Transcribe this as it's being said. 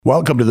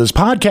Welcome to this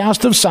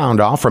podcast of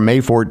Sound Off from May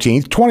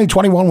 14th,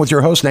 2021 with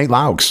your host, Nate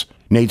Laux.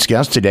 Nate's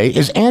guest today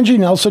is Angie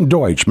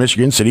Deuitch,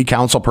 Michigan City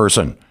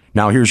Councilperson.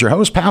 Now here's your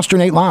host, Pastor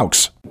Nate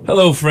Laux.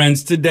 Hello,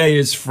 friends. Today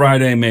is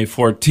Friday, May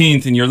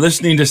 14th, and you're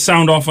listening to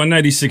Sound Off on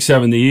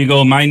 96.7 The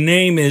Eagle. My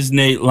name is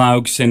Nate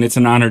Laux, and it's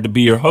an honor to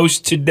be your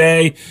host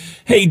today.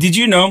 Hey, did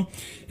you know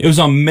it was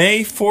on May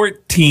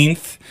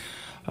 14th,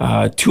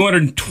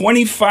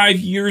 225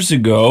 years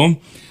ago,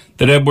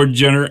 that Edward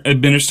Jenner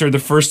administered the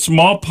first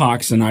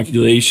smallpox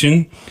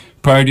inoculation.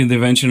 Prior to the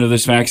invention of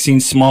this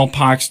vaccine,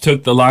 smallpox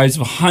took the lives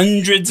of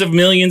hundreds of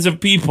millions of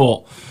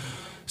people.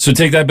 So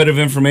take that bit of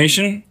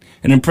information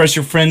and impress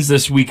your friends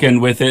this weekend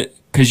with it,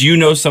 because you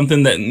know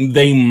something that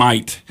they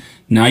might.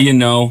 Now you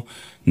know.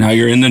 Now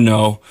you're in the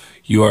know.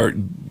 You are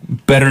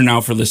better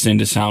now for listening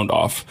to Sound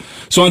Off.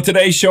 So on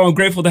today's show, I'm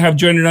grateful to have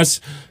joining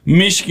us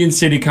Michigan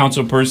City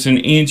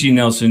Councilperson Angie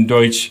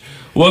Deuitch.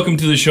 Welcome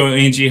to the show,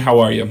 Angie. How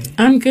are you?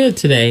 I'm good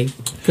today.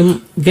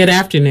 Good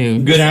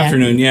afternoon. Good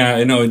afternoon. Yeah,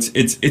 I know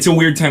it's a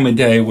weird time of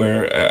day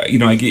where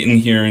I get in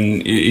here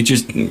and it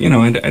just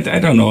I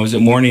don't know. Is it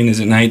morning? Is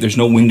it night? There's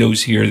no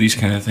windows here. These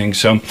kind of things.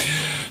 So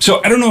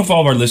I don't know if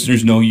all of our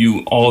listeners know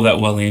you all that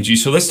well, Angie.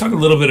 So let's talk a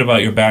little bit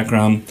about your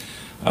background.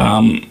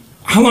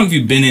 How long have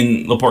you been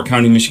in LaPorte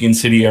County, Michigan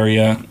City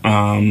area?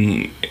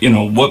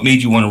 What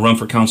made you want to run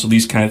for council?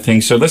 These kind of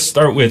things. So let's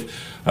start with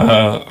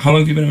how long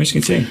have you been in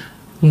Michigan City?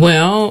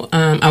 Well,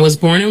 I was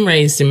born and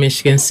raised in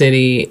Michigan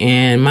City,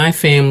 and my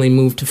family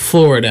moved to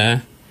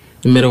Florida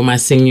in the middle of my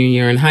senior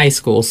year in high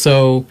school.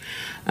 So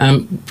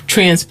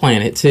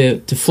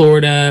transplanted to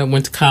Florida,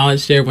 went to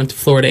college there, went to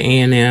Florida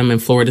A&M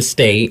and Florida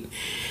State.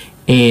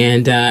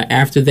 And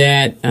after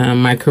that,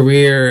 my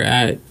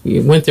career,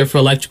 went there for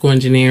electrical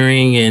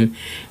engineering,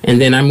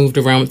 and then I moved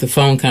around with the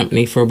phone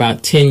company for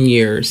about 10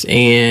 years.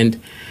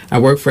 And I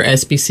worked for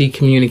SBC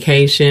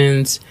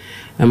Communications.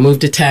 I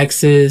moved to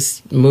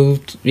Texas,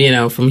 moved,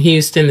 from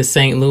Houston to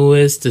St.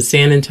 Louis to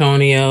San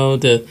Antonio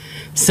to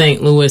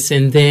St. Louis,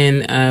 and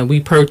then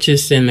we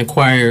purchased and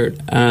acquired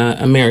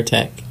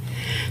Ameritech.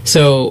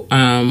 So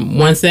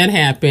once that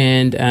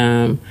happened,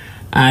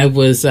 I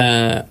was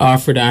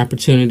offered an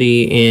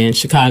opportunity in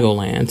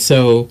Chicagoland.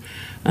 So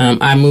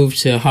I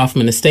moved to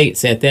Hoffman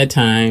Estates at that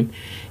time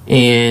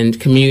and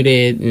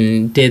commuted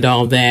and did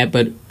all that,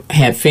 but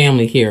had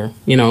family here.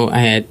 I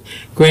had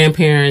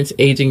grandparents,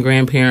 aging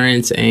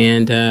grandparents,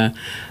 and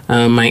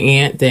my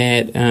aunt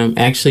that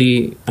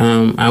actually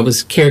I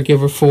was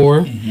caregiver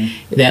for,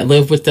 that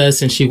lived with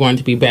us, and she wanted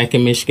to be back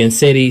in Michigan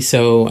City.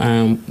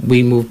 So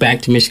we moved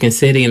back to Michigan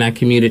City, and I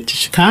commuted to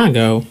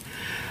Chicago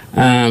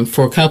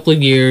for a couple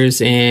of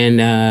years. And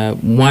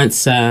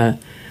once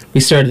we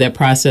started that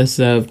process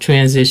of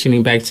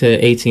transitioning back to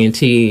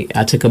AT&T,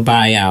 I took a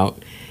buyout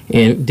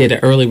and did an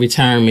early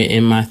retirement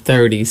in my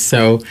 30s.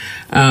 So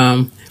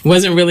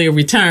wasn't really a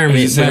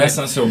retirement. So that's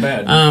not so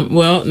bad.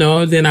 Well,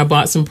 no, then I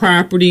bought some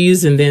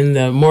properties, and then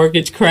the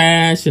mortgage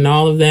crashed and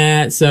all of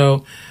that.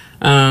 So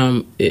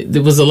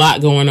there was a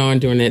lot going on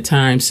during that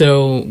time.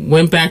 So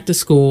went back to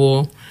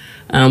school,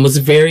 was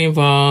very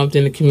involved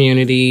in the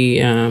community,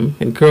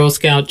 and Girl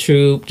Scout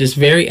troop, just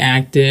very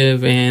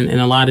active and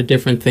a lot of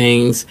different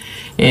things,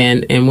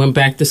 and went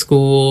back to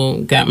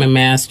school, got my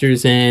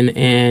master's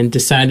and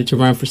decided to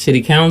run for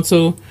city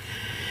council.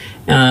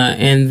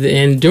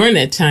 And during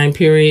that time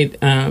period,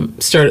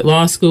 started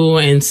law school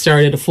and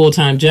started a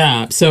full-time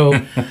job. So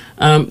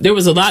there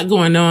was a lot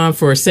going on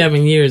for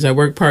 7 years. I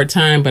worked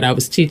part-time, but I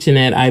was teaching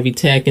at Ivy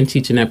Tech and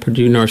teaching at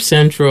Purdue North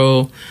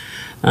Central,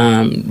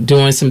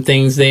 doing some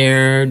things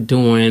there,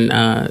 doing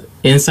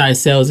inside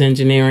sales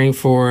engineering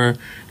for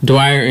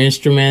Dwyer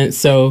Instruments.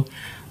 So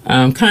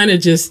kind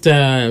of just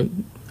a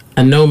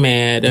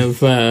nomad of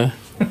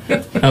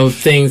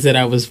things that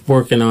I was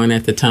working on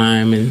at the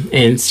time,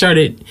 and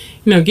started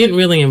getting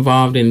really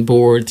involved in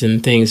boards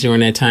and things during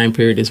that time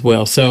period as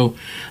well. So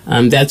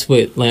that's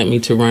what led me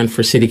to run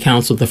for city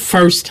council the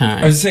first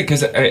time. I was going to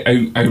say,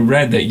 because I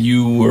read that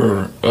you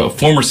were a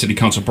former city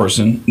council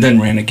person,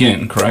 then ran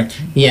again, correct?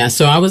 Yeah,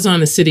 so I was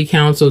on the city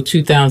council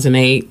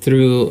 2008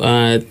 through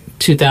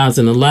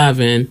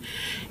 2011,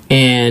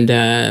 and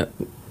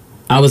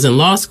I was in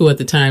law school at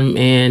the time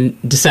and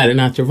decided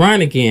not to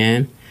run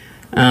again.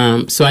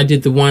 So I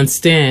did the one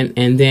stint,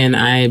 and then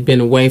I had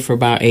been away for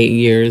about 8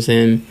 years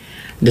and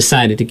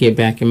decided to get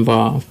back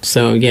involved.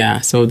 So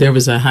yeah, so there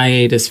was a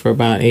hiatus for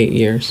about 8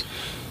 years.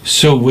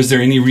 So was there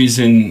any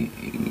reason,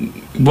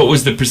 what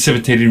was the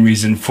precipitating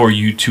reason for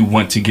you to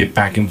want to get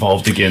back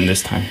involved again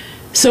this time?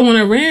 So when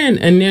I ran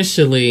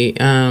initially,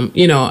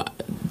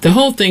 the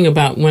whole thing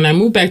about when I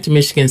moved back to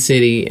Michigan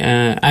City,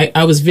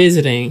 I was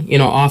visiting,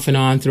 off and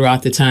on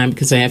throughout the time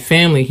because I have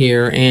family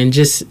here, and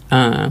just,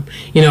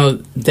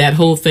 that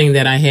whole thing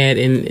that I had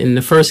in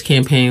the first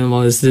campaign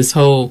was this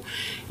whole,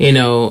 this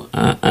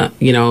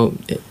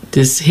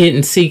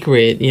hidden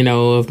secret,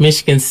 of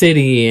Michigan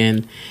City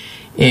and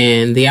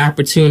the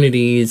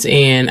opportunities.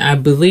 And I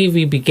believe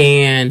we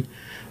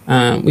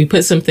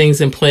put some things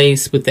in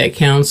place with that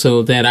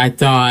council that I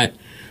thought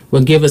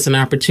will give us an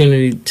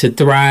opportunity to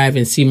thrive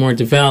and see more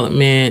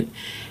development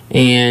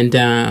And,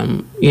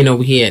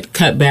 we had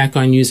cut back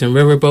on using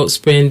riverboat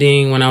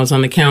spending when I was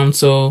on the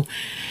council.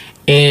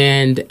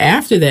 And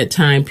after that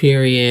time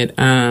period,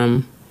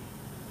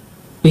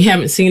 we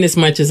haven't seen as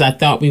much as I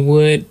thought we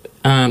would,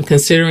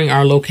 considering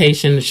our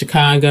location in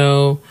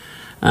Chicago,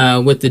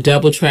 with the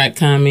double track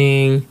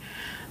coming.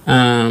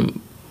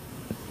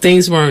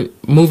 Things weren't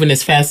moving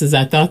as fast as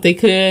I thought they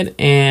could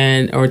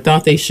or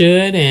thought they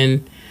should.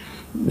 And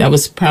that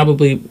was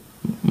probably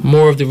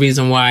more of the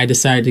reason why I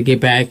decided to get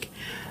back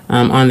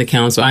on the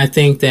council. I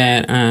think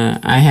that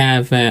I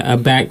have a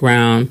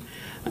background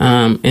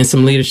and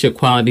some leadership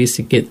qualities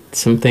to get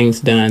some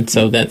things done.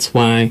 So that's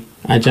why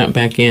I jumped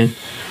back in.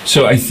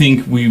 So I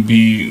think we'd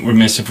be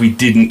remiss if we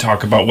didn't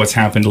talk about what's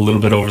happened a little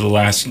bit over the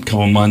last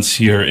couple of months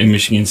here in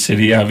Michigan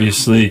City.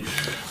 Obviously,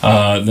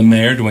 the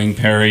mayor, Dwayne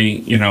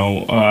Perry,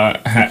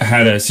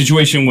 had a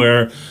situation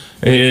where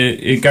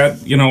it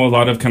got, a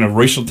lot of kind of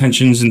racial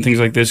tensions and things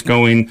like this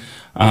going.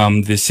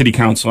 The city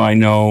council, I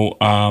know,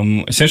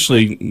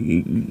 essentially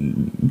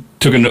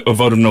took a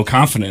vote of no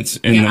confidence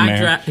in the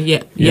mayor.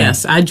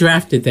 Yes, I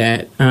drafted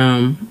that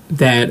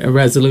a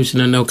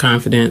resolution of no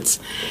confidence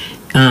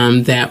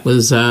that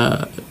was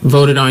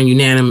voted on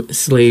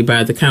unanimously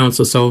by the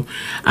council. So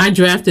I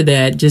drafted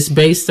that just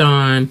based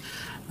on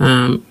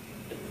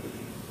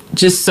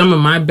just some of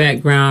my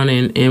background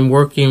in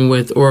working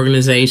with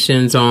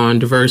organizations on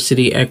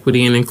diversity,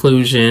 equity, and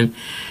inclusion.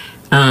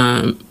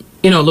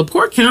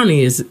 LaPorte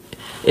County is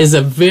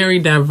a very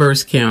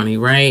diverse county,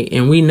 right?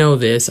 And we know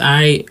this.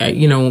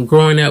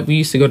 Growing up, we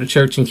used to go to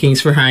church in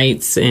Kingsford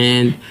Heights,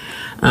 and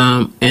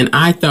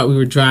I thought we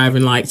were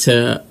driving like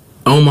to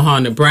Omaha,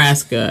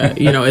 Nebraska.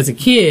 As a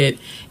kid,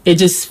 it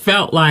just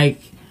felt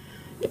like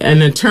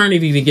an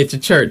eternity to get to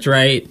church,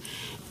 right?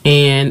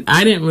 And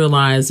I didn't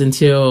realize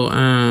until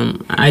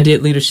I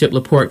did Leadership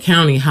LaPorte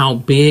County how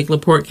big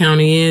LaPorte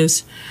County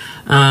is.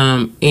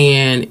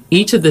 And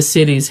each of the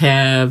cities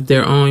have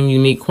their own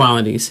unique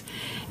qualities.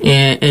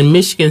 And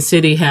Michigan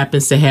City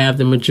happens to have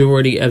the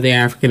majority of the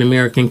African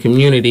American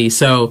community.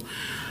 So,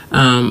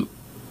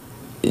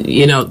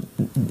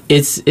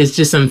 it's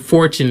just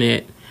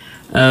unfortunate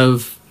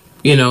of,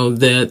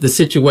 the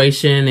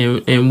situation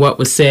and what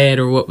was said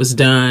or what was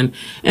done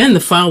and the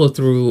follow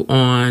through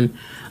on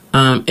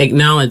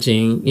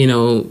acknowledging,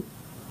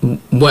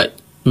 what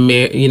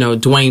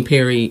Dwayne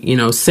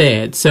Perry,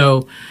 said.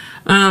 So,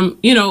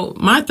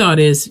 my thought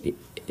is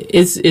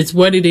it's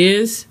what it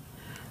is.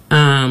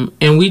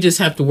 And we just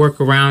have to work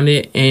around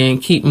it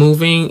and keep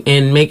moving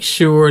and make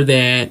sure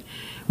that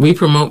we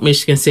promote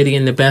Michigan City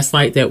in the best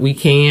light that we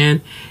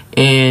can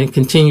and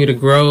continue to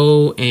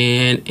grow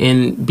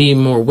and be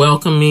more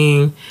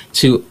welcoming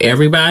to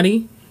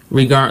everybody,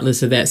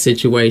 regardless of that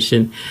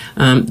situation.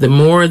 The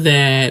more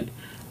that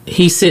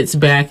he sits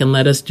back and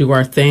let us do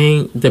our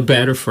thing, the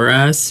better for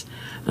us.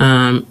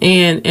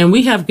 And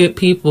we have good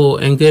people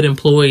and good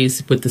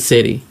employees with the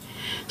city.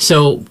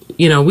 So,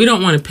 we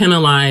don't want to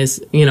penalize,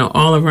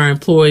 all of our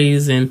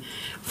employees and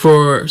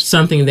for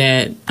something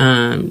that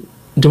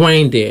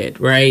Dwayne did,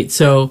 right?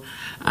 So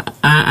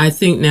I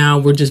think now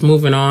we're just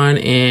moving on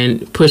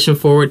and pushing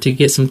forward to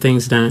get some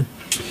things done.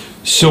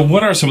 So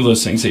what are some of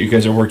those things that you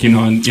guys are working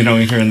on,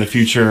 here in the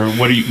future?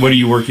 What are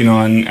you working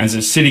on as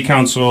a city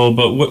council,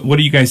 but what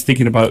are you guys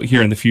thinking about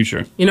here in the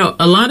future?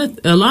 A lot of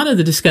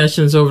the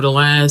discussions over the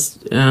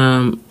last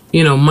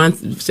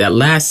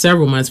last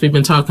several months, we've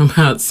been talking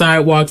about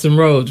sidewalks and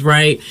roads,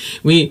 right?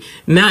 We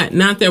not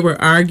that we're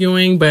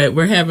arguing, but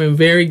we're having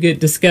very good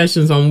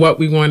discussions on what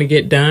we want to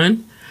get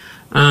done.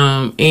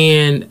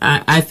 And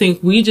I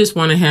think we just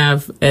want to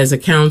have, as a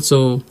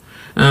council,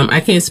 I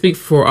can't speak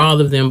for all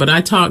of them, but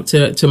I talked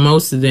to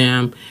most of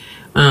them.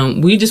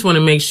 We just want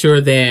to make sure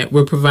that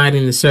we're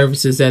providing the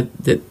services that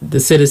the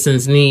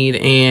citizens need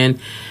and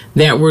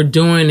that we're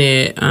doing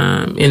it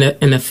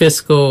in a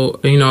fiscal,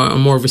 a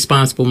more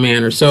responsible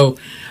manner. So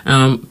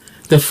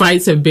the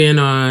fights have been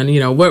on,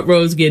 what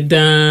roads get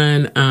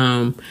done,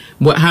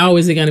 how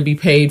is it going to be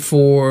paid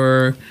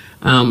for,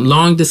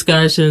 long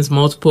discussions,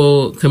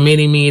 multiple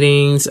committee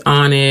meetings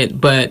on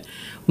it. But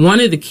one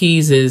of the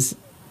keys is,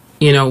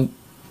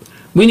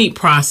 we need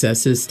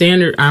processes,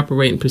 standard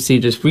operating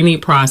procedures. We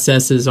need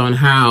processes on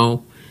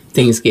how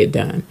things get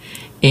done.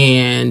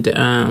 And,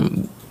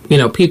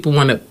 people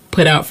want to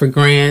put out for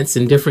grants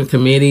and different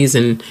committees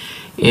and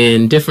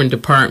different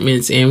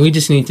departments, and we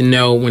just need to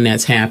know when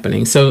that's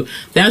happening. So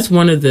that's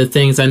one of the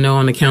things I know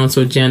on the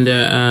council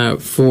agenda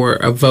for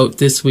a vote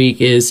this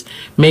week is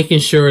making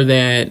sure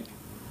that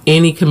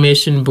any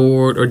commission,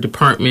 board, or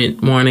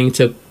department wanting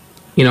to,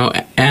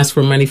 ask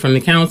for money from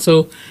the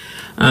council,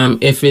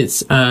 if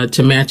it's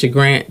to match a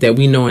grant, that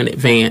we know in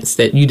advance,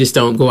 that you just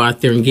don't go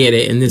out there and get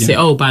it and then say,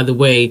 oh, by the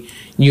way,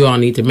 you all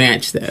need to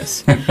match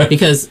this.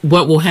 Because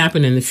what will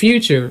happen in the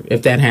future,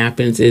 if that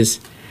happens, is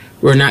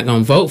we're not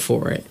going to vote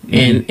for it.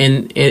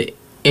 Mm-hmm.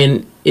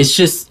 And it's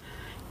just,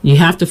 You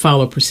have to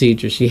follow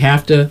procedures. You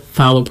have to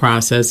follow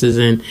processes,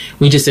 and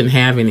we just didn't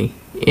have any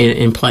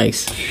in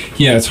place.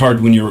 Yeah, it's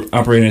hard when you're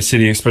operating a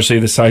city, especially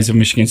the size of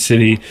Michigan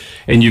City,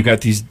 and you've got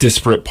these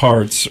disparate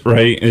parts,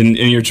 right? And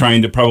you're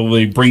trying to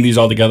probably bring these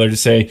all together to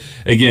say,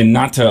 again,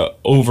 not to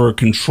over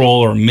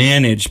control or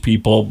manage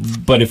people,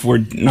 but if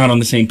we're not on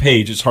the same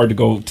page, it's hard to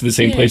go to the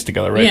same place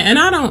together, right? Yeah, and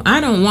I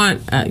don't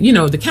want,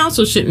 the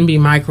council shouldn't be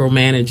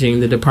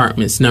micromanaging the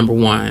departments, number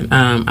one.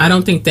 I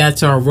don't think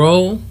that's our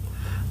role.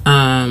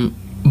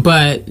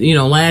 But,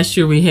 last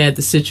year we had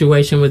the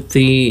situation with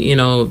the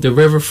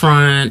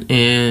riverfront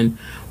and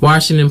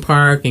Washington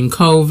Park and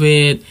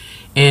COVID.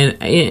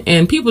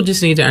 And people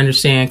just need to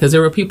understand, because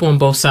there were people on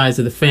both sides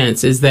of the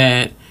fence, is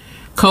that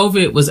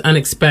COVID was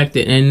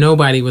unexpected and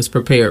nobody was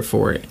prepared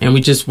for it. And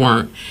we just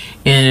weren't.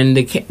 And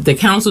the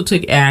council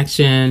took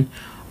action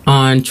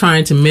on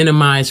trying to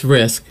minimize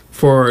risk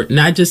for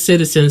not just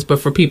citizens, but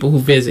for people who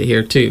visit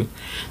here too.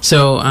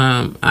 So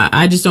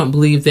I just don't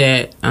believe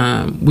that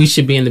we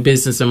should be in the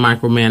business of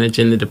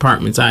micromanaging the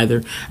departments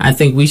either. I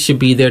think we should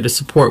be there to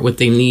support what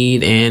they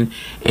need, and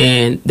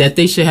that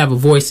they should have a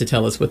voice to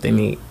tell us what they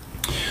need.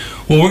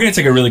 Well, we're going to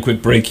take a really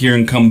quick break here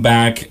and come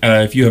back.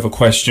 If you have a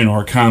question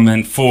or a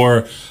comment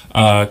for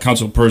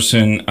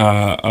Councilperson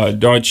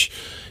Deuitch,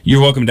 you're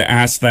welcome to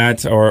ask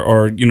that,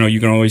 or you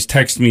can always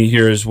text me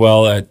here as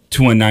well at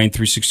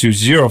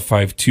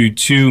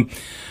 219-362-0522.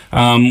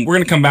 We're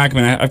going to come back.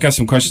 I've got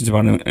some questions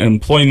about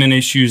employment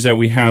issues that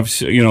we have,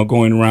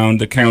 going around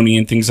the county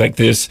and things like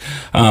this.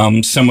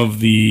 Some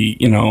of the,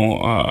 I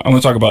want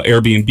to talk about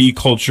Airbnb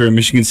culture in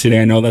Michigan City.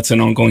 I know that's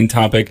an ongoing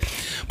topic,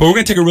 but we're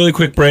going to take a really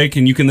quick break,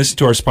 and you can listen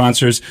to our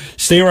sponsors.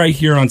 Stay right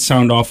here on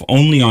Sound Off,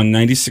 only on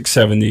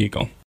 96.7 The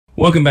Eagle.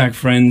 Welcome back,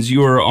 friends.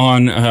 You are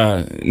on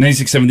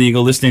 96.7 The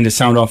Eagle, listening to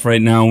Sound Off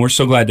right now, and we're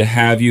so glad to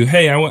have you.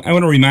 Hey, I want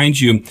to remind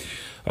you,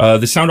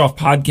 the Sound Off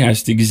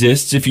podcast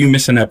exists. If you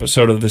miss an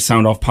episode of the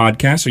Sound Off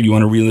podcast, or you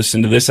want to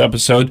re-listen to this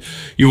episode,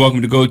 you're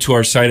welcome to go to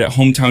our site at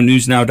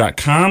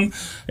hometownnewsnow.com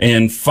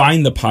and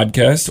find the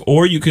podcast,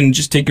 or you can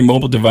just take your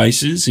mobile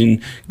devices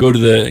and go to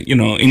the,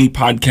 any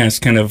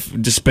podcast kind of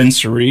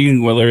dispensary,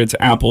 whether it's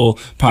Apple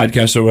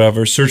Podcasts or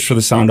whatever, search for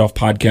the Sound Off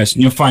podcast,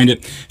 and you'll find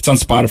it. It's on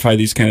Spotify,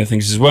 these kind of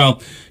things as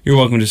well. You're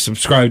welcome to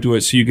subscribe to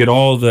it so you get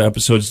all the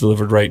episodes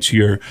delivered right to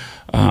your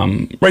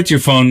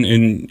phone.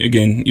 And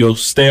again, you'll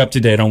stay up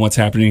to date on what's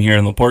happening here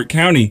in LaPorte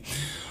County.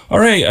 All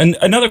right,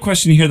 another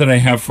question here that I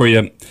have for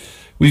you.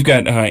 We've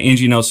got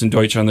Angie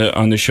Deuitch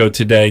on the show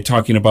today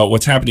talking about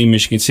what's happening in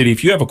Michigan City.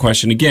 If you have a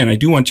question, again, I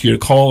do want you to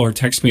call or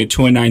text me at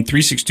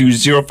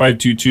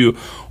 219-362-0522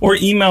 or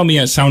email me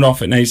at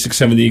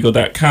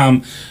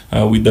soundoff@967theeagle.com.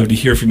 We'd love to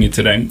hear from you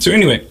today. So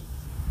anyway,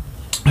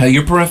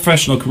 your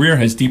professional career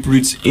has deep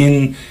roots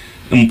in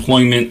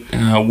employment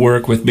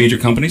work with major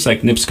companies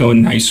like NIPSCO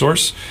and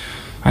NiSource.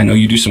 I know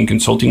you do some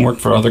consulting work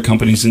for other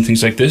companies and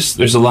things like this.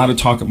 There's a lot of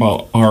talk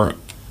about our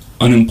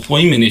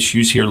unemployment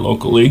issues here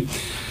locally.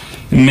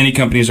 Many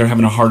companies are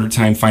having a harder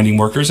time finding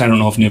workers. I don't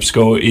know if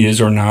NIPSCO is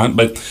or not,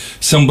 but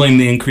some blame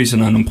the increase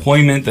in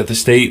unemployment that the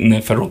state and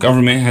the federal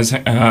government has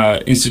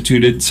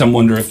instituted. Some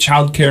wonder if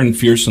childcare and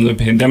fears from the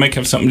pandemic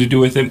have something to do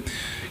with it.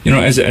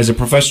 As a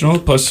professional,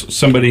 plus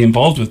somebody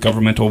involved with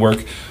governmental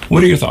work,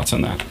 what are your thoughts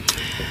on that?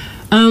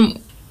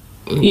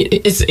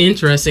 It's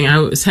interesting. I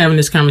was having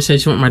this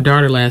conversation with my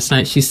daughter last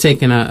night. She's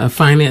taking a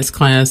finance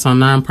class on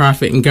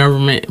nonprofit and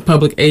government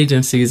public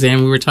agencies,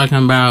 and we were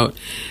talking about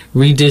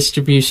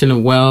redistribution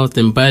of wealth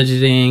and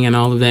budgeting and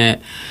all of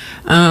that.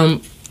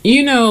 I'm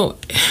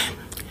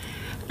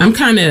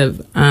kind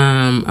of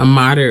a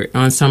moderate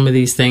on some of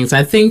these things.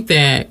 I think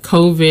that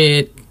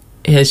COVID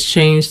has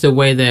changed the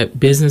way that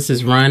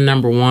businesses run,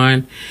 number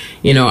one.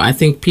 I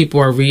think people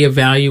are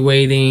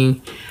reevaluating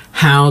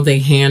how they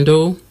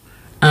handle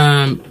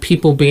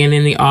people being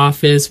in the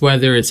office,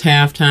 whether it's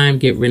halftime,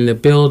 get rid of the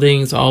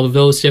buildings, all of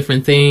those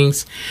different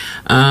things.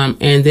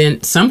 And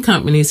then some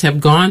companies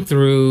have gone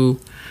through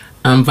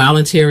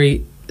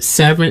voluntary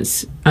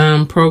severance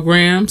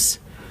programs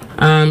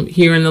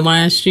here in the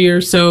last year.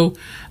 So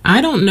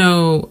I don't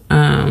know,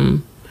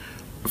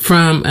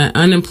 from an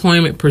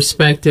unemployment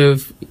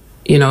perspective,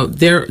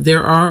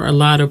 there are a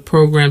lot of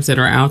programs that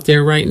are out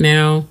there right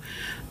now.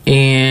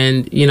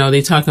 And,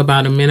 they talk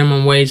about a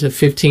minimum wage of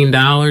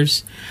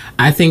 $15.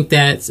 I think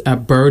that's a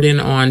burden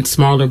on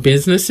smaller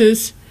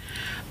businesses.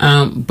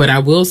 But I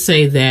will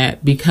say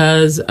that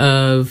because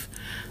of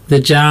the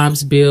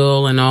jobs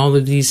bill and all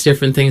of these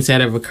different things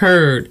that have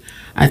occurred,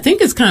 I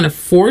think it's kind of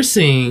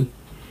forcing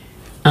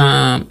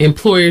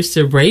employers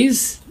to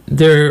raise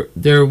their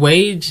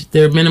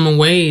minimum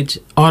wage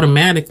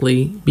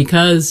automatically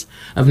because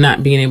of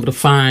not being able to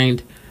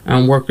find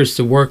workers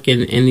to work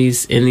in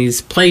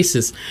these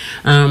places.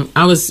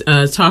 I was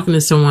talking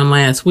to someone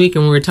last week,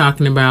 and we were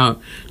talking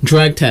about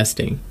drug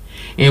testing,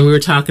 and we were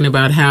talking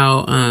about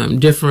how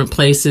different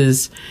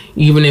places,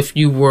 even if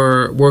you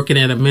were working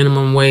at a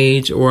minimum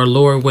wage or a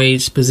lower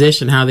wage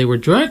position, how they were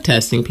drug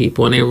testing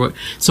people. And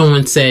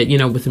someone said,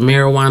 with the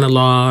marijuana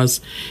laws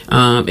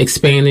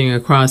expanding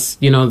across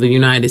the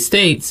United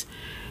States,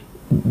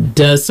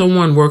 does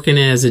someone working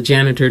as a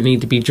janitor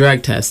need to be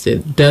drug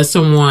tested? Does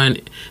someone,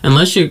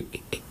 unless you're,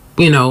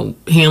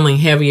 handling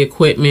heavy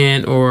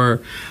equipment or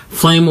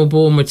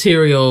flammable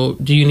material,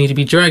 do you need to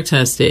be drug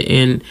tested?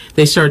 And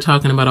they start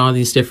talking about all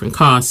these different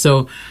costs.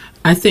 So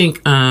I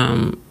think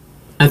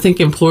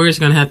employers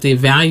are going to have to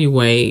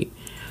evaluate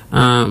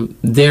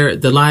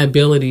the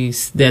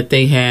liabilities that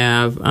they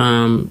have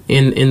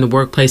in the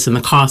workplace and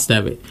the cost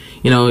of it.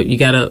 You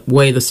got to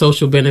weigh the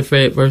social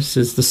benefit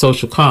versus the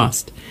social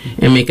cost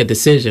and make a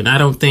decision. I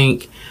don't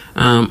think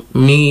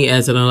me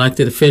as an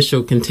elected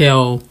official can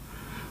tell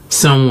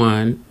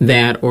someone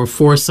that or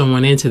force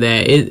someone into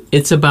that.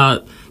 It's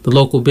about the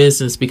local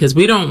business, because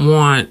we don't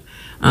want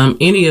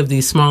any of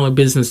these smaller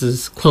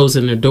businesses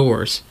closing their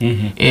doors.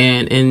 Mm-hmm.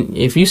 And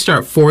if you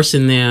start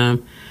forcing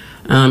them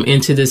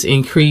into this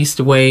increased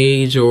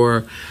wage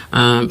or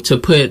to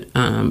put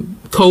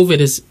COVID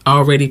has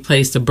already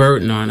placed a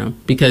burden on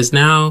them, because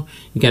now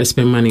you got to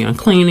spend money on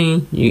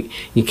cleaning.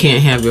 You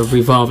can't have a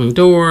revolving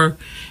door.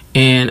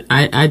 And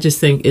I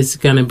just think it's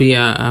going to be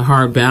a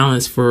hard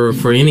balance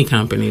for any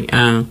company.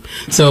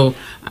 So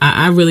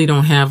I really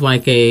don't have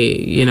like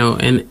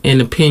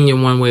an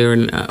opinion one way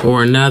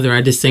or another.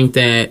 I just think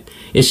that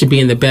it should be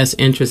in the best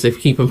interest of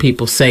keeping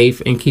people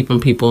safe and keeping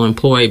people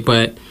employed.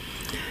 But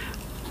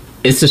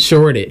it's a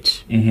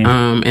shortage.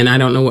 Mm-hmm. And I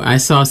don't know. I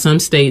saw some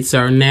states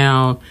are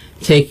now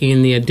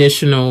taking the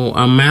additional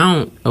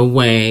amount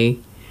away.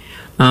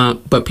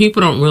 But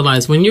people don't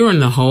realize when you're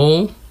in the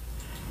hole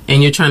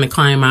and you're trying to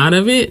climb out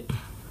of it,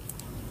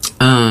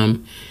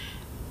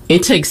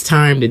 it takes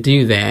time to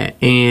do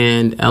that.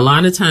 And a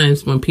lot of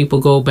times when people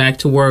go back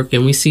to work,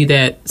 and we see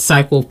that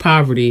cycle of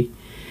poverty,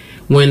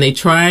 when they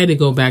try to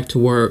go back to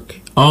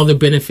work, all the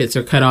benefits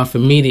are cut off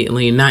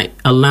immediately, not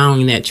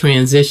allowing that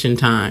transition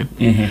time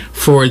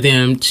for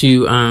them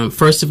to,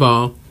 first of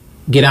all,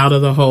 get out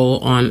of the hole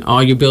on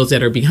all your bills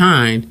that are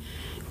behind.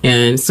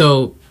 And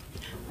so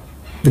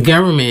the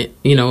government,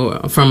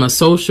 from a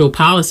social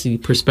policy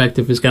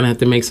perspective, is going to have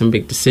to make some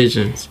big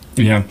decisions.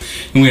 Yeah,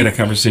 and we had a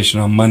conversation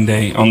on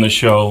Monday on the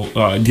show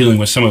dealing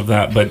with some of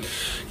that, but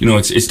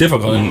it's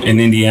difficult. In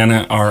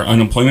Indiana, our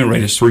unemployment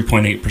rate is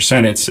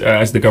 3.8%. It's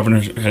as the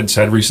governor had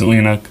said recently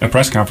in a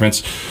press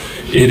conference,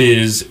 it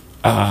is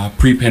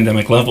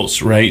pre-pandemic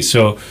levels, right?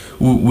 So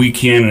we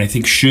can, and I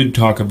think should,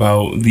 talk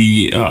about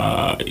the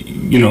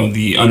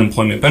the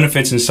unemployment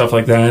benefits and stuff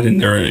like that, and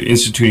they're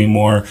instituting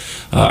more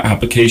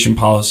application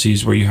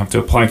policies where you have to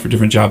apply for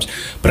different jobs.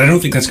 But I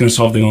don't think that's going to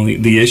solve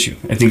the issue.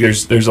 I think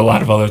there's a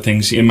lot of other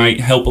things. It might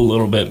help a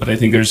little bit, but I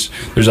think there's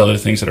other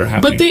things that are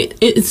happening. But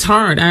it's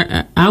hard.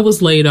 I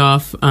was laid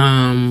off.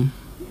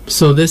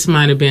 So this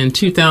might have been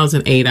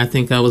 2008. I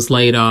think I was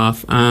laid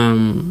off.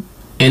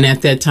 And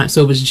at that time,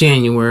 so it was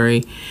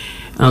January,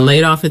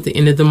 laid off at the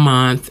end of the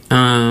month.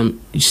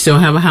 You still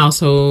have a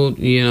household,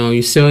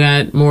 you still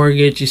got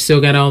mortgage, you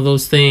still got all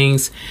those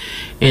things.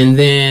 And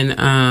then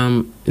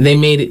they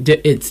made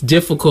it's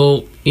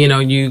difficult.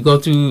 You go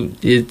through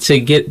to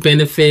get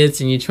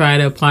benefits and you try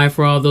to apply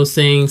for all those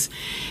things.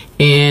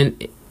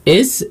 And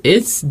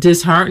it's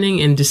disheartening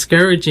and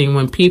discouraging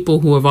when people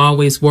who have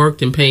always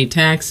worked and paid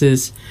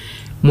taxes,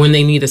 when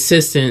they need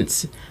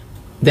assistance,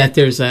 that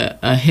there's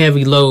a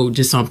heavy load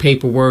just on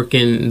paperwork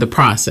and the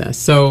process.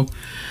 So,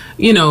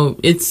 it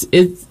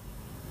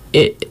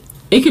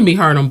can be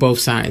hard on both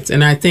sides.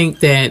 And I think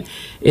that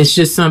it's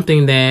just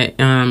something that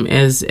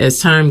as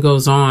time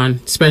goes on,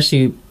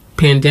 especially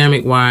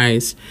pandemic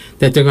wise,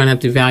 that they're going to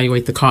have to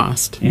evaluate the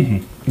cost.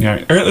 Mm-hmm.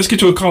 Yeah. All right, let's get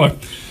to a caller.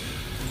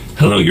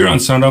 Hello, you're on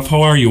Sound Off.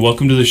 How are you?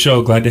 Welcome to the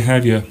show. Glad to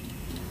have you.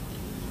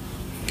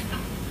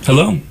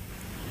 Hello.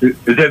 Is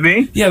that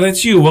me? Yeah,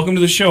 that's you. Welcome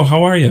to the show.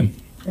 How are you?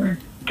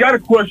 Got a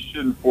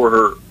question for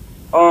her,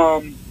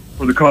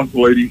 for the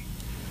council lady.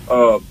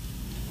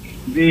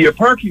 The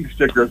parking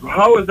stickers,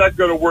 how is that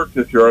going to work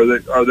this year?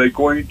 Are they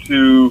going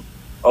to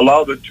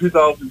allow the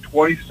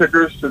 2020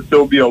 stickers to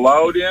still be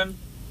allowed in,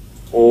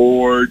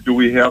 or do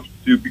we have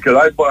to? Because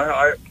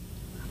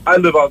I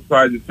live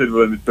outside the city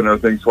limits and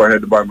everything, so I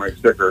had to buy my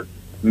sticker.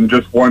 I'm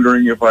just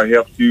wondering if I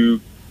have to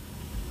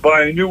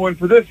buy a new one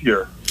for this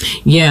year.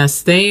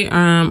 Yes, they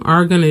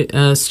are going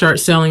to start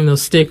selling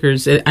those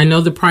stickers. I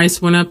know the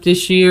price went up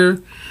this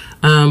year,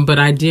 but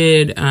I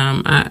did,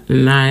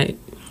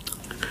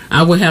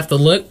 I would have to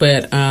look,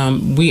 but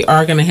we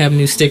are going to have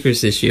new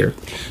stickers this year.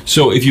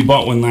 So if you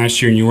bought one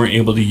last year and you weren't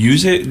able to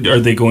use it, are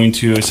they going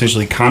to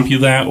essentially comp you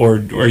that, or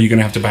are you going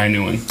to have to buy a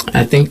new one?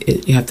 I think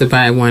you have to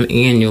buy one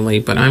annually,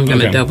 but I'm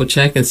going to double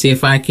check and see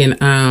if I can...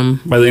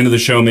 By the end of the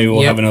show, maybe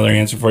we'll have another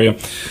answer for you.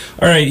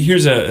 All right,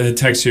 here's a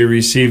text you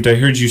received. I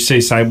heard you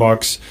say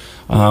sidewalks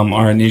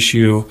are an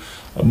issue,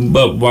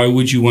 but why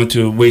would you want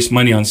to waste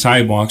money on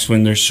sidewalks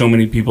when there's so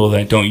many people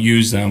that don't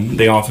use them?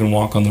 They often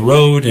walk on the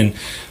road and,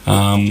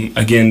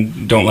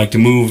 again, don't like to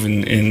move,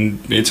 and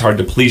it's hard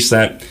to police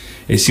that.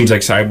 It seems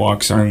like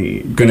sidewalks are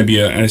going to be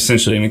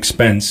essentially an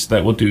expense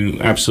that will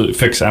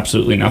fix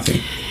absolutely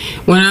nothing.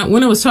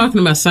 When I was talking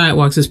about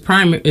sidewalks,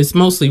 it's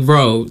mostly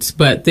roads,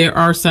 but there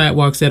are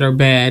sidewalks that are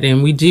bad,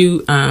 and we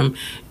do.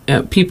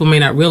 people may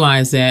not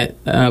realize that,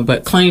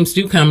 but claims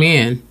do come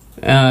in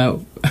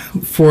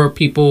for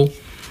people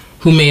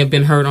who may have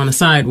been hurt on a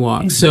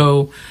sidewalk. Mm-hmm.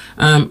 So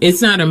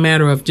it's not a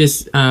matter of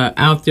just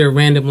out there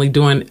randomly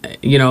doing,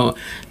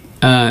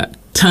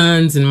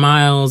 tons and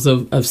miles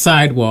of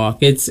sidewalk.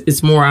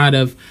 It's more out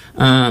of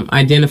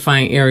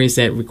identifying areas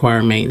that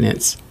require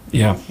maintenance.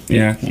 Yeah,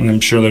 and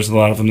I'm sure there's a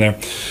lot of them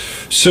there.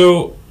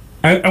 So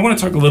I want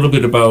to talk a little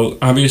bit about,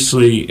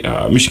 obviously,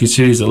 Michigan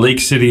City is a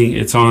lake city.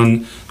 It's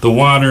on the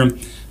water.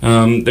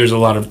 There's a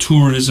lot of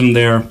tourism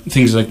there,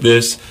 things like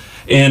this.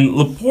 And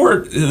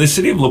LaPorte, the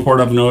city of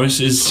LaPorte, I've noticed,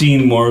 is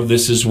seeing more of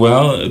this as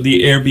well,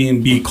 the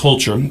Airbnb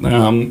culture,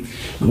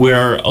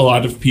 where a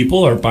lot of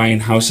people are buying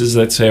houses,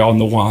 let's say, on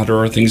the water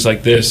or things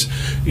like this,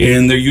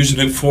 and they're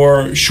using it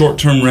for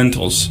short-term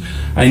rentals.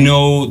 I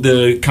know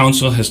the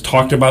council has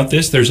talked about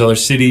this. There's other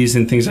cities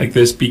and things like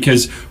this,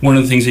 because one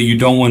of the things that you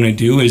don't want to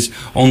do is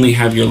only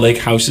have your lake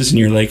houses and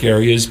your lake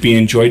areas be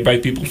enjoyed by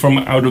people from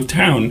out of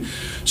town.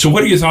 So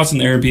what are your thoughts on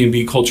the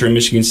Airbnb culture in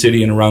Michigan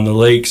City and around the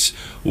lakes?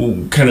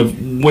 Kind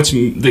of what's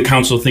the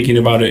council thinking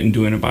about it and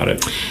doing about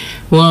it?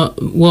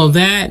 Well,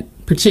 that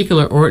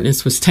particular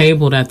ordinance was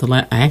tabled at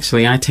the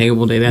actually I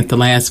tabled it at the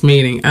last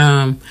meeting.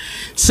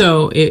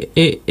 So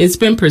it's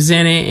been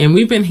presented, and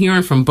we've been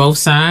hearing from both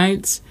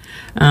sides.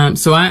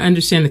 So I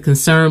understand the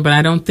concern, but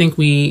I don't think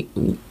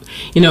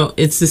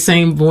it's the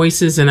same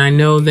voices, and I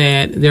know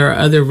that there are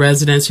other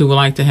residents who would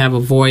like to have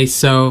a voice.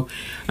 So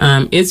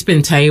it's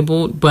been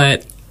tabled,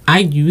 but I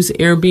use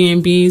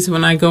Airbnbs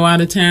when I go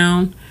out of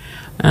town.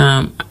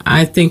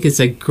 I think it's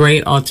a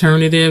great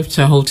alternative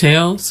to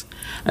hotels,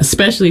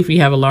 especially if you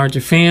have a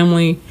larger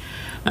family.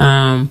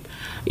 Some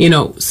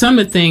of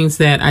the things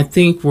that I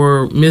think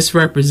were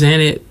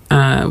misrepresented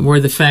were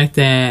the fact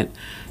that,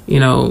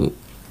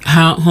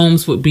 how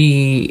homes would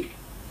be,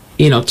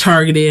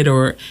 targeted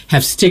or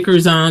have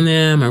stickers on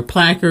them or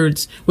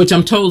placards, which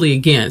I'm totally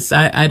against.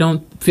 I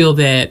don't feel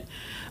that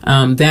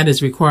that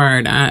is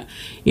required.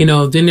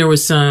 Then there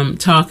was some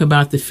talk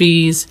about the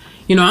fees.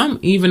 I'm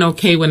even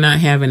okay with not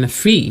having a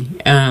fee.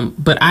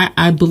 But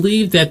I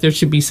believe that there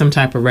should be some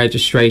type of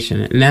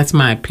registration, and that's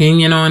my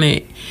opinion on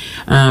it.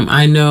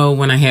 I know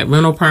when I had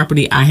rental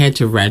property, I had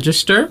to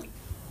register,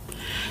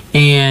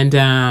 and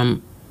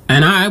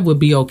I would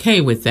be okay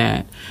with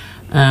that.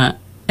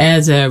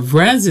 As a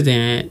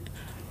resident,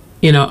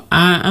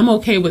 I'm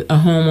okay with a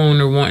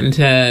homeowner wanting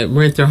to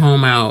rent their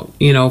home out,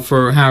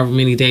 for however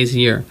many days a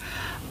year.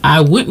 I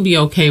wouldn't be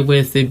okay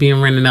with it being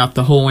rented out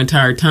the whole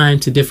entire time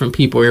to different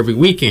people every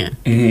weekend.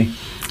 Mm-hmm.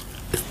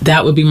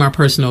 That would be my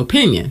personal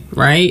opinion,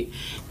 right?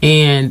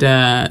 And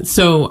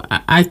so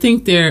I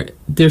think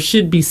there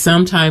should be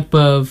some type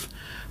of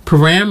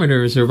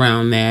parameters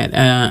around that.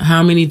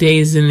 How many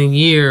days in a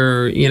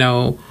year,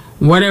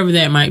 whatever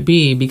that might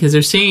be, because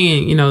they're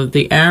saying,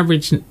 the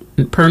average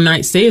per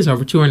night stay is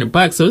over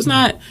 $200. So it's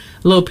not a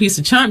little piece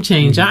of chump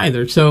change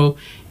either. So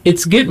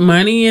it's good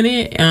money in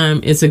it.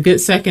 It's a good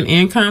second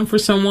income for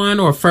someone,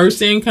 or first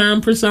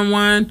income for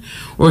someone,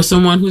 or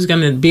someone who's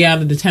going to be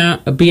out of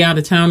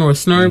town, or a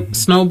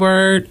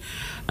snowbird.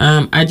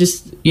 I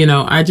just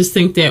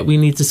think that we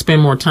need to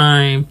spend more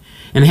time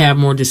and have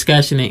more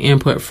discussion and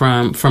input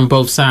from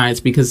both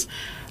sides, because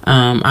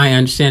I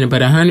understand it,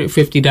 but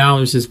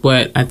 $150 is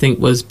what I think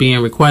was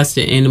being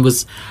requested, and it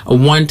was a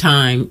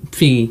one-time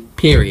fee,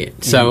 period.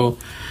 Mm-hmm. So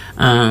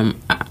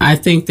I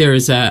think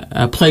there's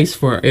a place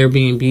for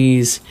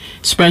Airbnbs,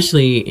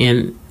 especially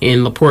in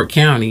LaPorte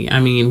County. I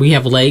mean, we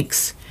have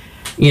lakes,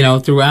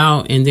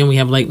 throughout, and then we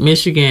have Lake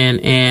Michigan,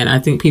 and I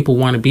think people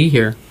want to be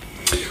here.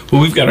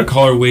 Well, we've got a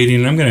caller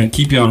waiting. I'm going to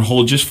keep you on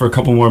hold just for a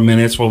couple more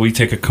minutes while we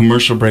take a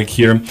commercial break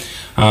here.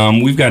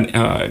 We've got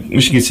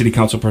Michigan City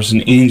Council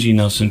person Angie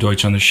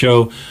Deuitch on the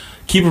show.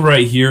 Keep it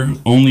right here,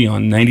 only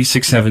on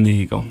 96.7 The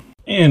Eagle.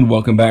 And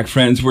welcome back,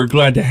 friends. We're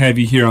glad to have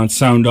you here on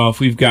Sound Off.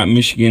 We've got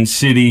Michigan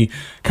City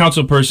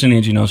Councilperson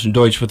Angie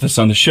Deuitch with us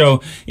on the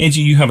show.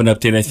 Angie, you have an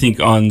update, I think,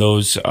 on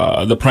those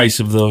the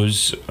price of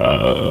those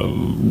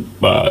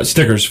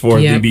stickers for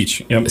the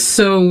beach. Yep.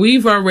 So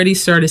we've already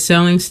started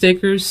selling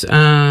stickers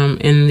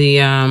in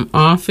the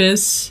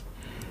office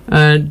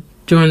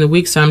during the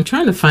week. So I'm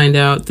trying to find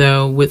out,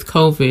 though, with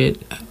COVID,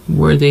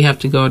 where they have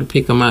to go to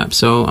pick them up.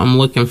 So I'm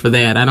looking for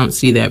that. I don't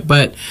see that.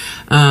 But,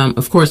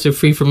 of course, they're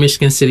free for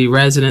Michigan City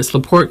residents.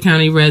 LaPorte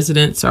County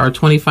residents are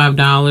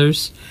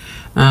 $25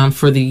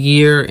 for the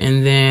year.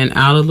 And then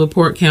out of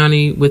LaPorte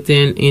County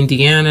within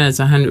Indiana is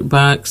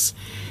 $100.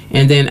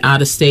 And then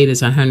out of state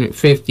is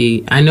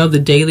 $150. I know the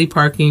daily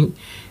parking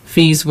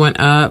fees went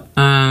up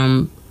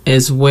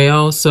as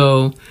well.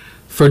 So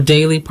for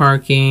daily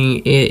parking,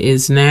 it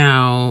is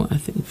now, I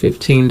think,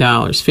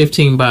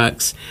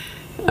 $15.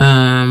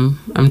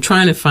 I'm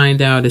trying to find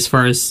out as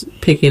far as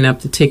picking up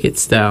the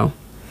tickets, though.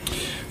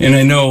 And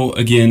I know,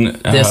 again...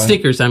 the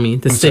stickers,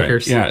 the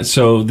stickers. Sorry. Yeah,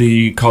 so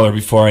the caller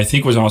before, I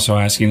think, was also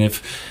asking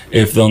if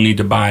they'll need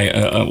to buy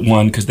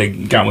one, because they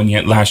got one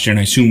last year, and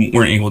I assume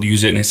weren't able to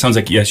use it. And it sounds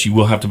like, yes, you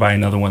will have to buy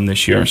another one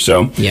this year.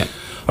 So, yeah.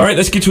 All right,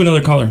 let's get to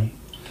another caller.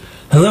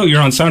 Hello,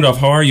 you're on Sound Off.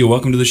 How are you?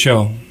 Welcome to the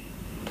show.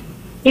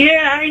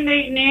 Yeah, hi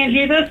Nate and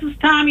Angie. This is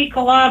Tommy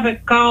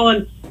Kolovic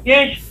calling.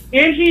 Yes,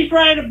 Angie's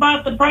right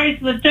about the price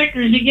of the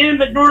tickets. You get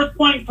them at North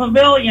Point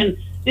Pavilion.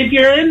 If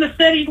you're in the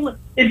city,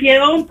 if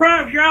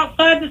you're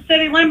outside the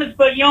city limits,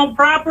 but you own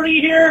property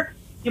here,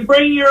 you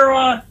bring your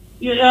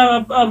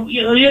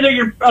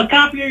either a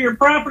copy of your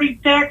property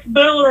tax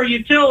bill or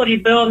utility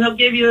bill, and they'll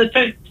give you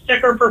the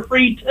sticker for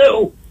free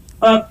too.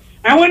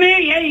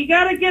 You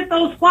got to get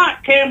those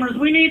SWAT cameras.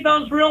 We need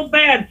those real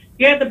bad.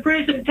 You had the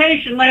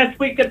presentation last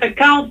week at the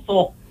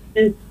council,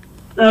 and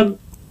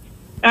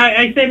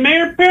I say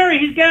Mayor Perry,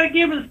 he's got to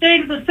give a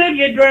state of the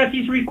city address.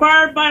 He's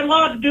required by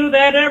law to do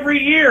that every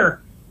year.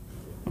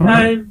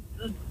 Right.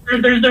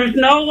 There's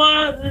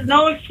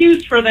no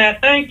excuse for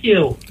that. Thank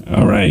you.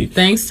 All right.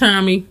 Thanks,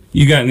 Tommy.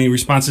 You got any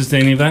responses to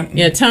any of that?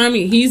 Yeah,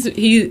 Tommy.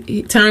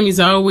 Tommy's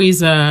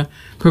always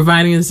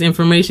providing us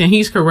information.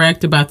 He's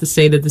correct about the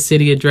state of the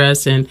city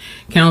address, and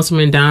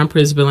Councilman Don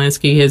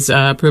Przybylski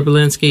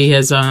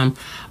has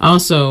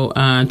also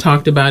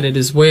talked about it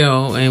as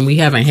well. And we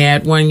haven't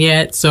had one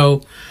yet,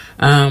 so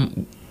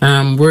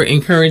we're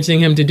encouraging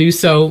him to do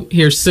so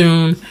here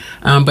soon,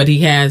 but he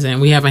hasn't.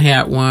 We haven't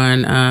had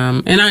one.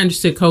 And I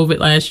understood COVID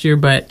last year,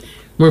 but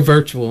we're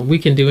virtual. We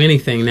can do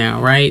anything now,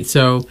 right?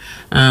 So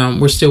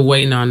we're still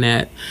waiting on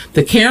that.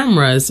 The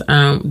cameras,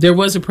 there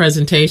was a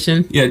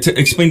presentation. Yeah,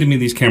 explain to me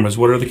these cameras.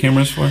 What are the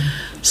cameras for?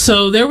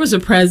 So there was a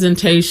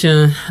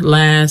presentation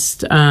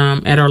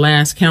at our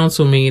last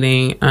council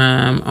meeting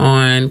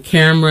on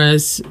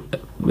cameras,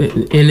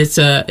 and it's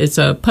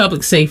a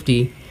public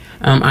safety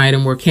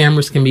item where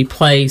cameras can be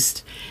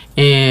placed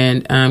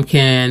and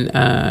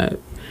can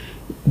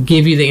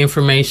give you the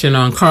information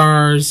on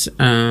cars,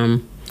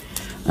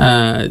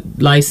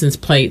 license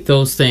plate,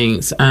 those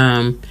things.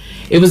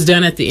 It was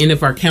done at the end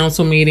of our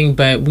council meeting,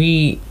 but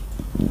we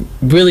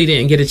really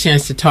didn't get a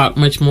chance to talk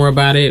much more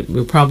about it.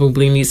 We'll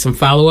probably need some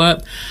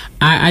follow-up.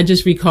 I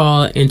just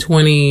recall in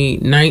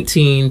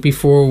 2019,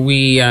 before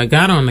we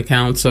got on the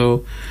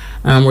council,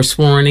 were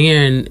sworn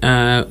in,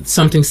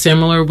 something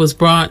similar was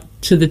brought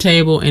to the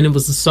table, and it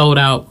was a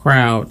sold-out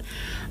crowd.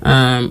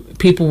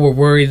 People were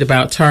worried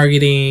about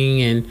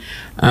targeting and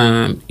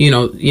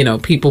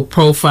people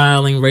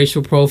profiling,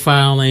 racial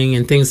profiling,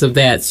 and things of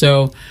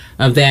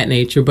that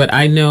nature. But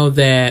I know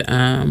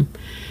that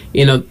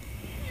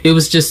it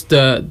was just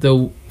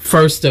the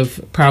first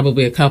of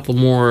probably a couple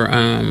more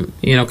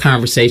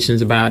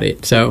conversations about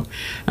it. So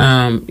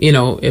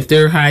if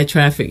there are high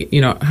traffic,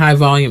 high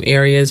volume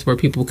areas where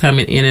people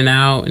coming in and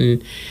out,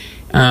 and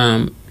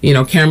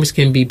cameras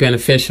can be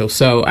beneficial.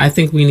 So I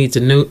think we need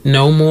to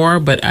know more,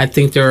 but I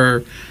think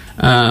there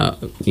are,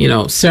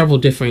 several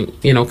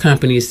different,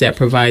 companies that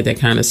provide that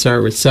kind of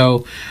service.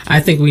 So I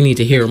think we need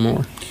to hear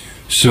more.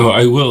 So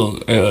I will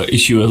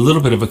issue a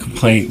little bit of a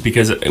complaint,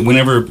 because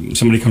whenever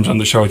somebody comes on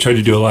the show, I try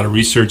to do a lot of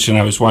research, and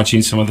I was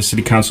watching some of the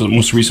city council,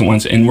 most recent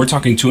ones, and we're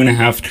talking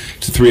 2.5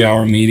 to 3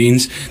 hour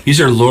meetings. These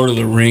are Lord of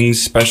the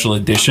Rings special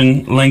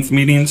edition length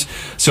meetings.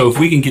 So if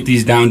we can get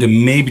these down to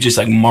maybe just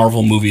like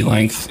Marvel movie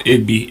length,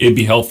 it'd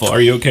be helpful.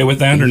 Are you okay with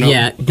that or no?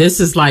 Yeah,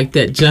 this is like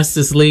that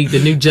Justice League, the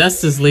new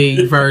Justice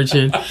League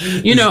version.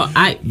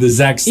 The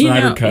Zack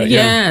Snyder cut.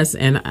 Yes,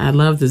 and I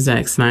love the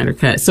Zack Snyder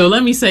cut. So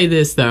let me say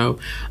this though.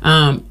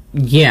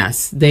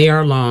 Yes, they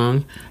are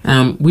long.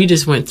 We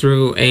just went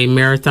through a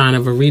marathon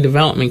of a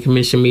redevelopment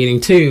commission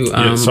meeting too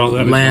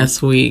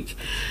last week,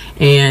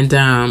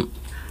 and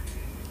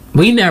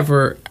we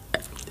never.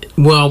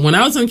 Well, when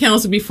I was on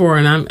council before,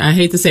 and I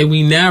hate to say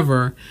we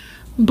never,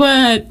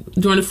 but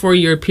during a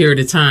 4-year period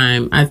of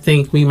time, I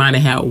think we might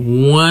have had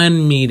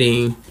one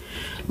meeting,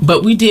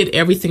 but we did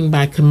everything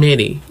by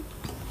committee,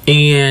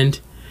 and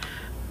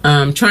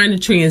trying to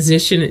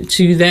transition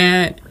to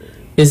that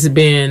has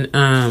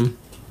been.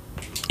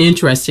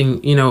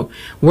 Interesting.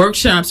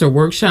 Workshops are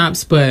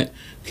workshops, but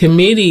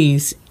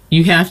committees,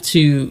 you have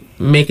to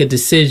make a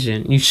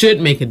decision. You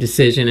should make a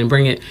decision and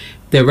bring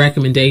the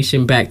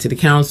recommendation back to the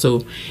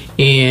council.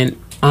 And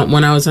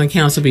when I was on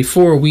council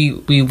before,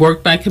 we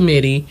worked by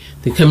committee.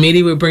 The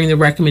committee would bring the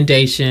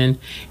recommendation,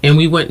 and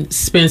we wouldn't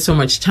spend so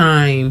much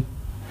time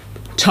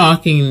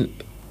talking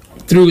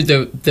through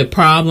the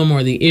problem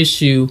or the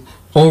issue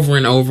over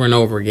and over and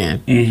over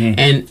again.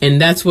 Mm-hmm.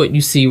 And that's what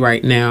you see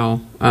right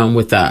now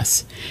with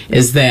us,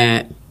 is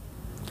that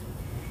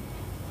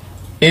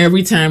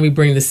every time we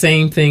bring the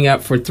same thing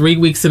up for 3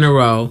 weeks in a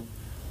row,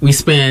 we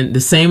spend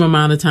the same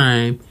amount of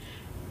time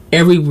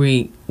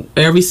every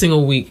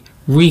single week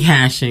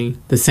rehashing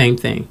the same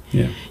thing.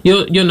 Yeah.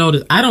 You'll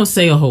notice I don't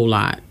say a whole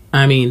lot.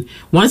 I mean,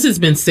 once it's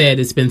been said,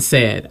 it's been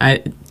said.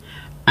 I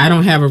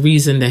don't have a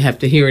reason to have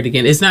to hear it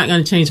again. It's not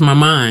going to change my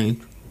mind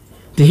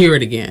to hear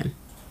it again.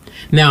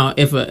 Now,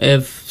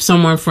 if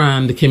someone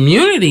from the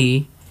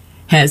community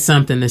had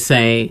something to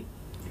say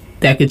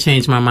that could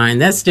change my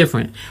mind, that's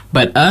different.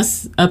 But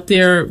us up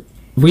there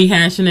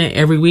rehashing it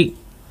every week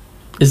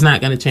is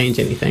not going to change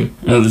anything.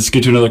 Let's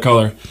get to another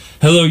caller.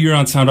 Hello, you're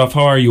on Sound Off.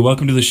 How are you?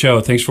 Welcome to the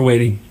show. Thanks for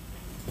waiting.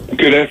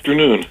 Good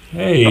afternoon.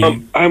 Hey.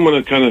 I'm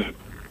going to kind of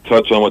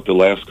touch on what the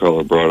last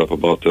caller brought up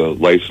about the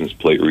license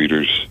plate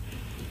readers.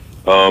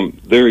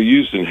 They're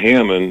used in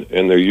Hammond,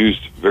 and they're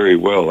used very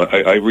well.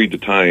 I read the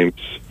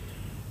Times,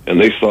 and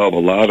they solve a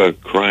lot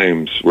of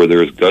crimes where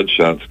there's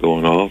gunshots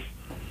going off,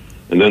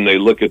 and then they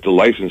look at the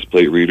license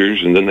plate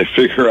readers, and then they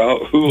figure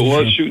out who it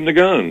was shooting the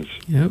guns.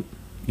 Yep.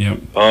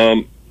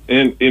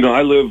 And,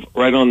 I live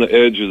right on the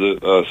edge of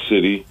the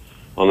city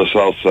on the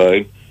south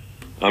side.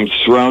 I'm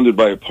surrounded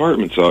by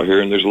apartments out here,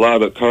 and there's a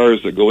lot of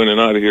cars that go in and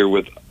out of here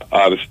with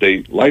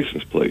out-of-state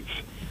license plates.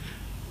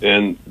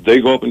 And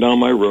they go up and down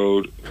my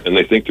road, and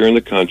they think they're in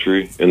the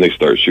country, and they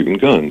start shooting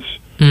guns.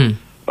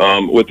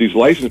 With these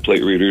license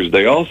plate readers,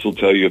 they also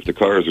tell you if the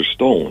cars are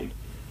stolen.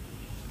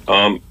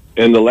 And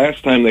the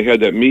last time they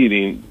had that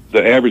meeting,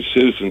 the average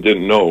citizen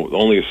didn't know.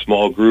 Only a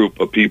small group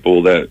of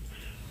people that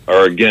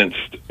are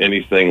against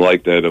anything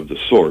like that of the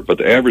sort. But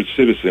the average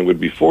citizen would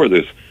be for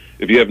this.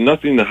 If you have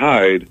nothing to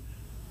hide,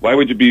 why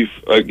would you be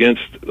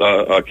against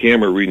a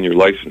camera reading your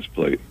license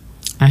plate?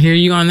 I hear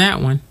you on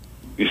that one.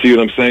 You see what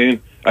I'm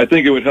saying? I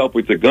think it would help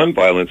with the gun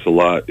violence a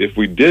lot if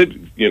we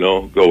did,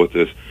 go with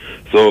this.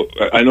 So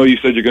I know you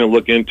said you're going to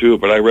look into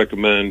it, but I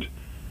recommend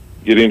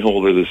getting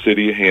hold of the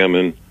city of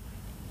Hammond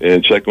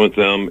and checking with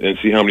them and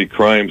see how many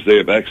crimes they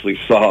have actually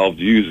solved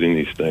using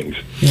these things.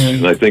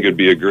 And I think it'd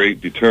be a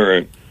great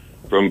deterrent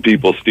from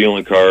people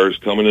stealing cars,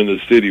 coming into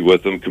the city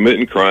with them,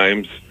 committing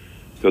crimes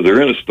because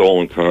they're in a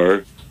stolen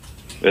car.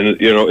 And,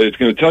 it's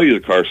going to tell you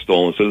the car's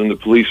stolen, so then the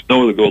police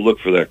know to go look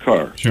for that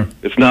car. Sure.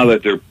 It's not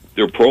that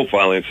they're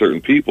profiling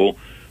certain people.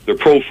 They're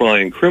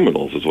profiling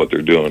criminals is what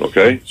they're doing,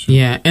 okay?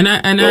 Yeah, and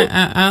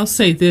I'll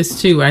say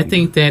this, too. I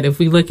think that if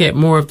we look at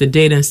more of the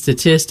data and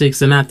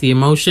statistics and not the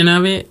emotion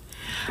of it,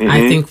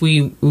 I think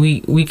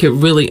we could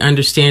really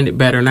understand it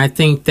better. And I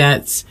think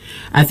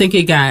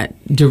it got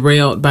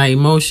derailed by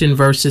emotion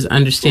versus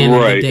understanding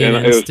the data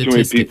and statistics. Right, and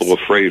there's too many people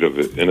afraid of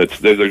it. And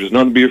there's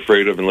nothing to be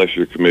afraid of unless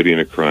you're committing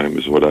a crime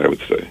is what I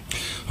would say.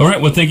 All right,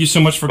 well, thank you so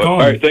much for calling. All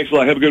right, thanks a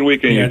lot. Have a good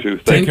weekend, you too.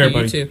 Take care,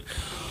 buddy. You too.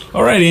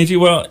 All right, Angie.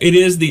 Well, it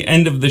is the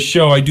end of the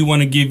show. I do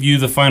want to give you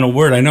the final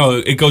word. I know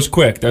it goes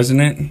quick,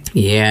 doesn't it?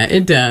 Yeah,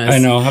 it does. I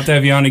know. I'll have to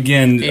have you on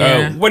again.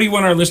 Yeah. What do you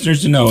want our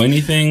listeners to know?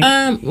 Anything?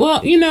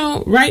 Well,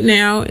 right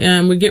now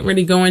we're getting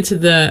ready to go into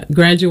the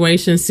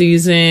graduation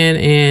season,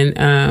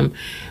 and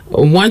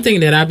one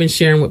thing that I've been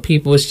sharing with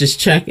people is just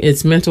check.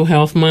 It's Mental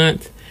Health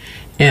Month.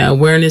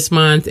 Awareness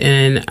Month,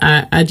 and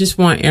I just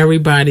want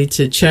everybody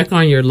to check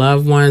on your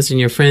loved ones and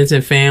your friends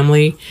and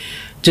family.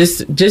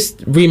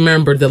 Just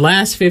remember the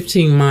last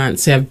 15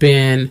 months have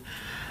been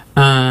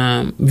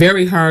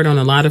very hard on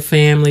a lot of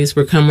families.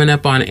 We're coming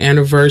up on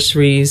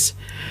anniversaries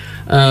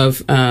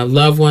of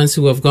loved ones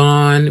who have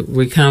gone.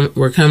 We're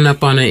coming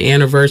up on the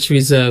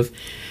anniversaries of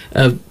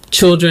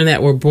children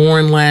that were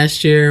born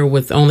last year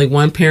with only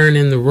one parent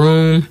in the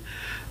room,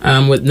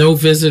 with no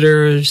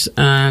visitors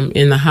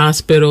in the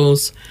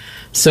hospitals.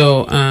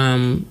 So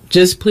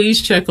just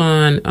please check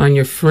on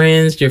your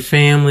friends, your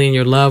family, and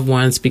your loved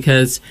ones,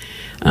 because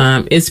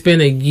it's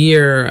been a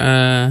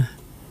year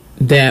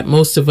that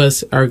most of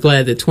us are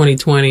glad that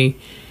 2020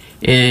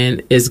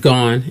 is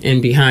gone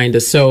and behind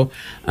us. So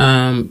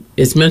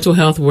it's Mental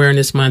Health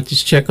Awareness Month.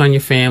 Just check on your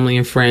family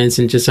and friends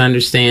and just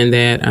understand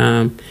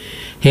that,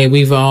 hey,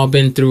 we've all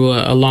been through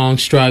a long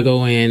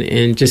struggle,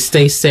 and just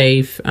stay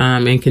safe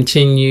and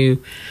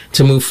continue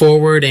to move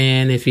forward.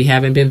 And if you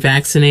haven't been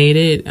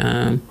vaccinated,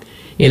 I'm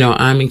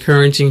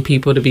encouraging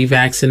people to be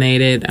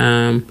vaccinated.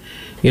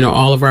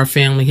 All of our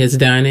family has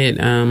done it.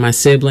 My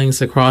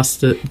siblings across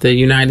the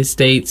United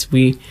States,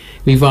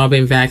 we've all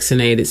been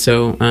vaccinated.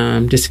 So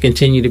just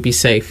continue to be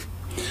safe.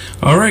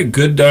 All right,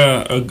 good.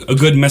 A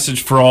good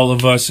message for all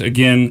of us.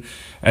 Again,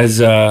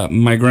 as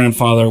my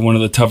grandfather, one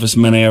of the toughest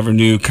men I ever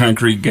knew,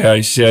 concrete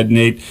guy, said,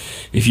 Nate,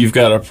 if you've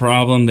got a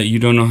problem that you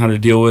don't know how to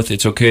deal with,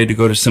 it's okay to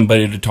go to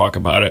somebody to talk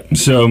about it.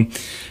 So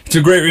it's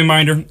a great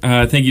reminder.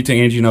 Thank you to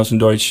Angie Nelson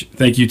Deuitch.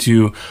 Thank you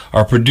to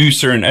our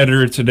producer and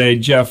editor today,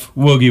 Jeff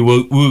Woogie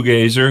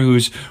Woogazer,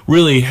 who's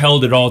really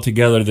held it all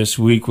together this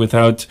week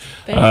without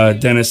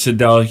Dennis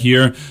Siddell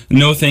here.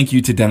 No thank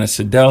you to Dennis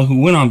Siddell, who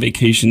went on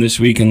vacation this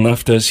week and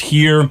left us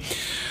here.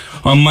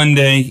 On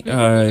Monday,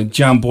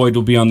 John Boyd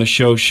will be on the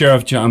show,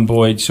 Sheriff John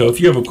Boyd. So if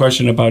you have a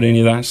question about any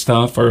of that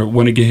stuff or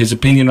want to get his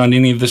opinion on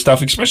any of the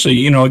stuff,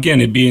 especially, again,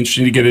 it'd be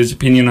interesting to get his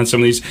opinion on some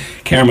of these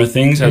camera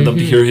things. I'd love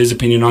to hear his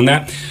opinion on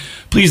that.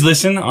 Please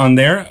listen on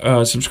there.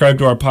 Subscribe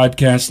to our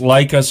podcast.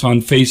 Like us on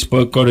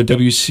Facebook. Go to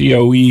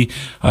WCOE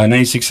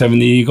 96.7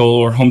 The Eagle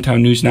or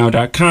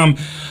HometownNewsNow.com.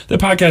 The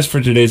podcast for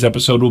today's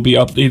episode will be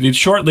updated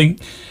shortly.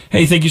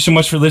 Hey, thank you so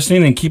much for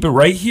listening, and keep it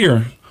right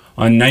here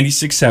on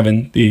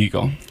 96.7 The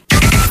Eagle.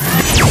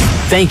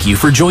 Thank you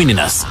for joining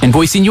us and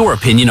voicing your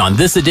opinion on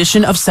this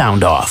edition of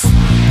Sound Off.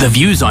 The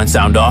views on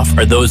Sound Off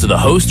are those of the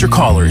host or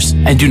callers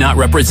and do not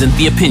represent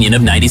the opinion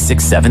of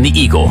 96.7 The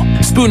Eagle,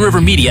 Spoon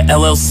River Media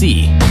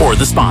LLC, or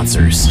the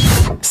sponsors.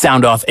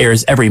 Sound Off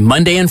airs every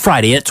Monday and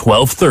Friday at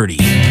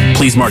 12:30.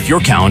 Please mark your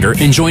calendar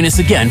and join us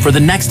again for the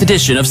next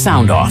edition of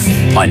Sound Off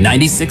on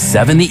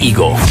 96.7 The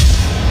Eagle.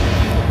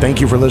 Thank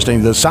you for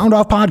listening to the Sound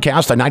Off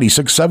podcast at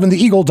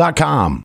 96.7theeagle.com.